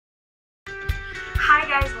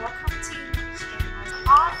guys, welcome to my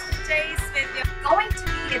channel. On today's video, going to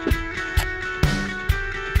be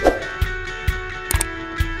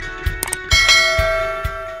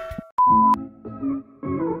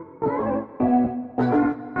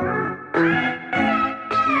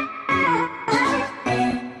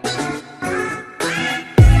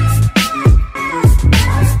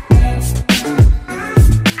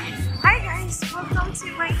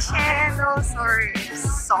sorry,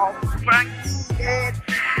 sobrang init.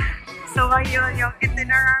 So ngayon, yung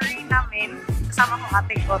itinerary namin, kasama kong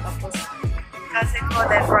ate ko, tapos cousin ko,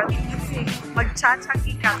 then brought me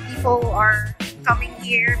mag-cha-changi ka. People are coming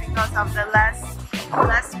here because of the less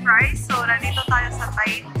price. So nandito tayo sa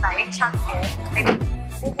TAYTAY TIANGGE. Ay,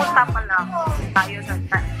 pupunta pa lang tayo sa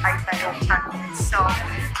TAYTAY TIANGGE. So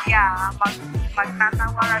yeah,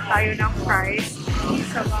 magtatawaran tayo ng price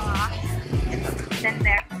sa mga then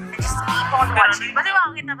there. Just keep on watching. Basta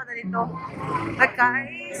makakita pa na dito. But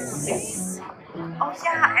guys, oh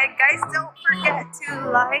yeah, and guys, don't forget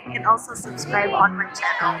to like and also subscribe on my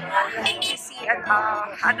channel to see an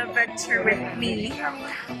adventure with me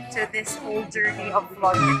to this whole journey of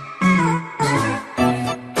vlogging.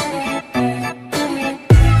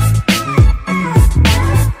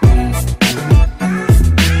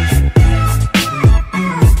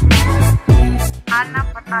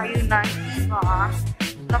 Hanap pa tayo ng iba.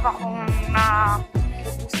 Wala pa akong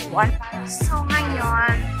napupusuan. So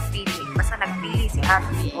ngayon, pili. Basta nagpili si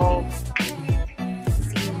ate o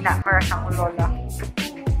si na para siyang lola.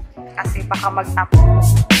 Kasi baka magtapo.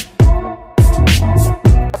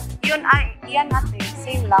 Yun ay, yan natin.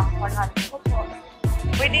 Same lang. 100.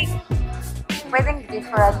 Pwedeng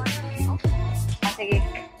different. Sige,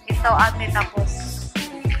 ito ate tapos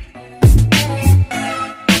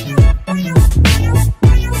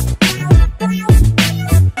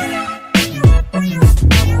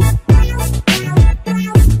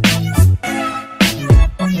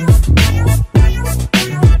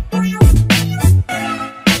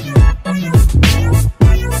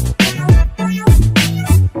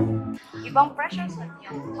ibang presyo sa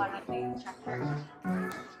niya para yung chapter.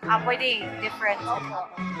 Pwede different.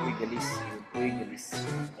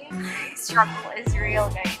 Struggle is real,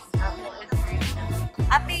 guys. Struggle is real.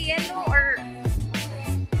 Ate, yellow or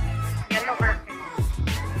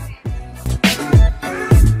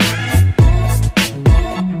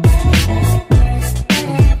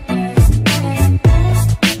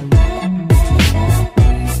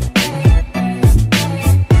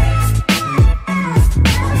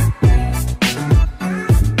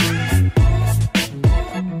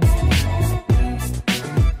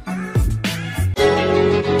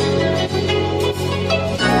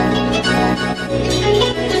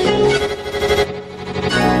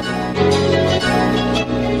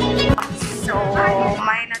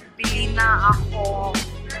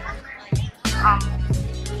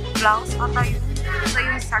blouse ata yun. So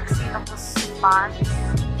yung sexy tapos pants.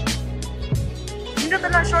 Hindi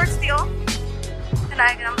talaga shorts di oh.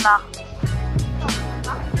 Kanahin ka ng black.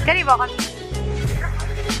 Kani ba kami?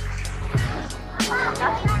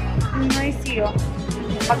 Nice yun.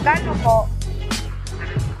 Magkano po?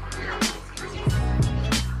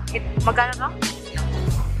 Magkano to?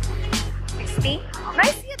 60?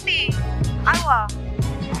 Nice yun eh. Awa.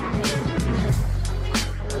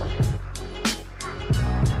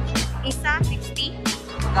 Isa, 60?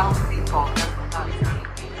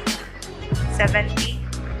 70?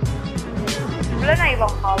 Wala na ibang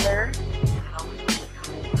color.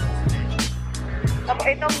 Tapos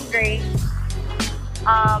itong gray,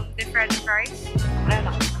 different price. Wala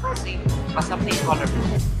na. Same. Basta plain color.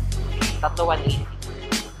 Tatlo 180.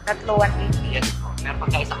 Tatlo 180? Yes po. Meron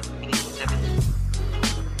pagka-isang minutes 70.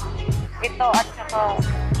 Ito at saka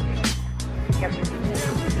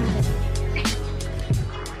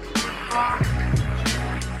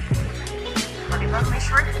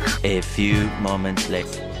a few moments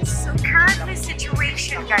later. So currently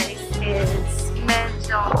situation guys is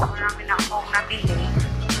medyo marami na akong nabili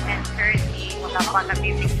and currently wala pa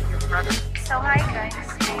nabibili yung product. So hi guys,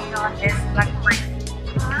 ngayon is like break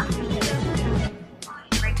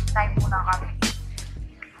time muna kami.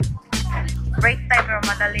 Break time pero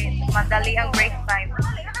madali ang break time.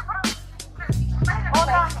 Oh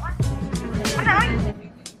na! Ano ay?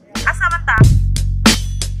 Asa man ta?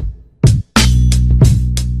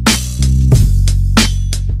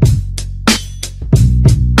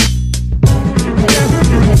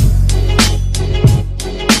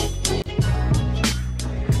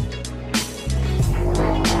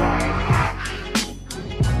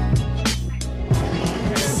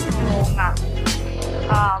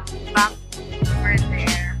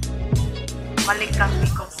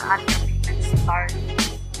 saan kami nag-start.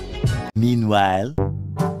 Meanwhile,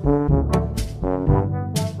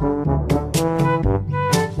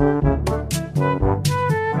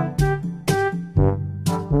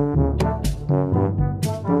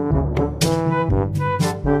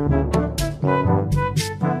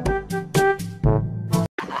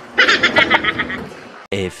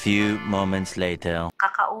 a few moments later.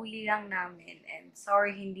 Kakauli lang namin and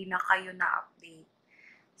sorry hindi na kayo na-update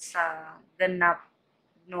sa ganap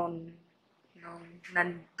nung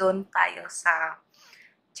nandun tayo sa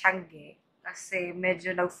Tianggge kasi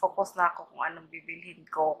medyo nag-focus na ako kung anong bibilhin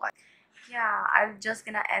ko. Yeah, I'm just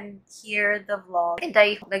gonna end here the vlog. And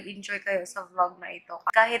I hope nag-enjoy kayo sa vlog na ito.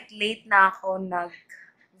 Kahit late na ako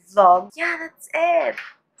nag-vlog. Yeah, that's it.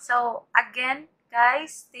 So, again,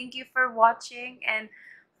 guys, thank you for watching and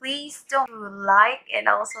please don't like and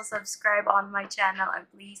also subscribe on my channel and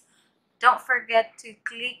please don't forget to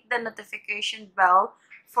click the notification bell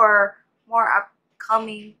for more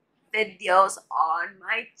upcoming videos on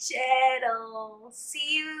my channel.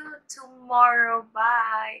 See you tomorrow.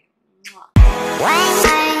 Bye.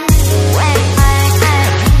 Mwah.